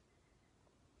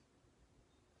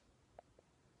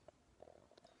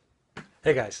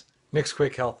Hey guys, Nick's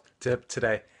quick health tip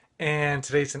today. And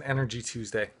today's an Energy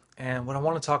Tuesday. And what I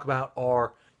want to talk about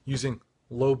are using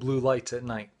low blue lights at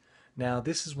night. Now,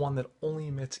 this is one that only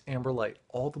emits amber light.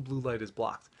 All the blue light is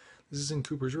blocked. This is in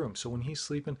Cooper's room. So when he's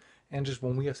sleeping and just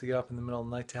when we have to get up in the middle of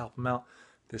the night to help him out,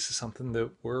 this is something that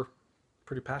we're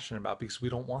pretty passionate about because we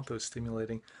don't want those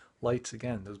stimulating lights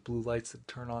again, those blue lights that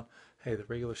turn on, hey, the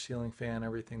regular ceiling fan,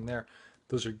 everything there.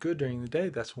 Those are good during the day.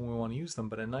 That's when we want to use them.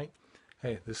 But at night,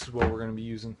 hey, this is what we're going to be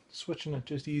using. Switching it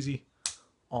just easy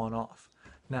on off.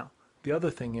 Now, the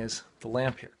other thing is the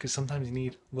lamp here, because sometimes you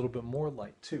need a little bit more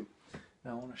light too.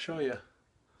 Now I want to show you,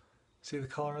 see the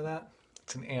color of that?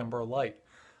 It's an amber light.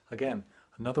 Again,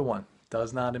 another one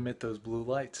does not emit those blue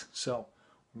lights. So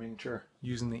we're making sure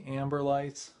using the amber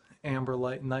lights, amber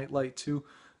light, night light too,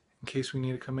 in case we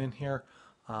need to come in here,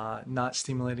 not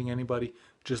stimulating anybody,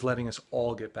 just letting us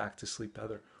all get back to sleep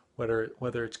better.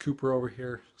 Whether it's Cooper over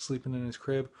here sleeping in his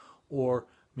crib or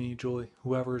me, Julie,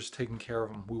 whoever's taking care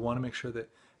of him, we want to make sure that,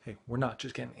 hey, we're not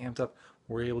just getting amped up.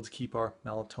 We're able to keep our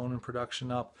melatonin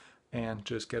production up and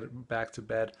just get it back to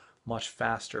bed much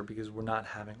faster because we're not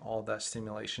having all that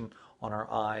stimulation on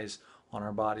our eyes, on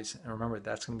our bodies. And remember,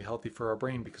 that's going to be healthy for our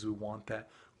brain because we want that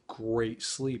great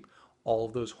sleep. All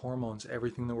of those hormones,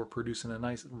 everything that we're producing at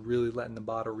night, really letting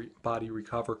the body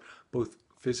recover both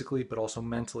physically but also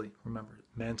mentally. Remember,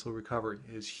 mental recovery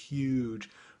is huge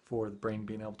for the brain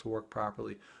being able to work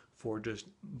properly, for just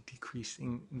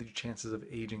decreasing the chances of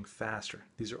aging faster.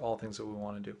 These are all things that we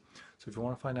want to do. So if you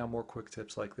want to find out more quick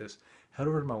tips like this, head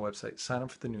over to my website, sign up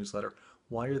for the newsletter.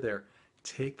 While you're there,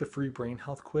 take the free brain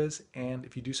health quiz, and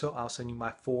if you do so, I'll send you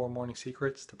my 4 morning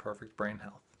secrets to perfect brain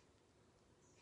health.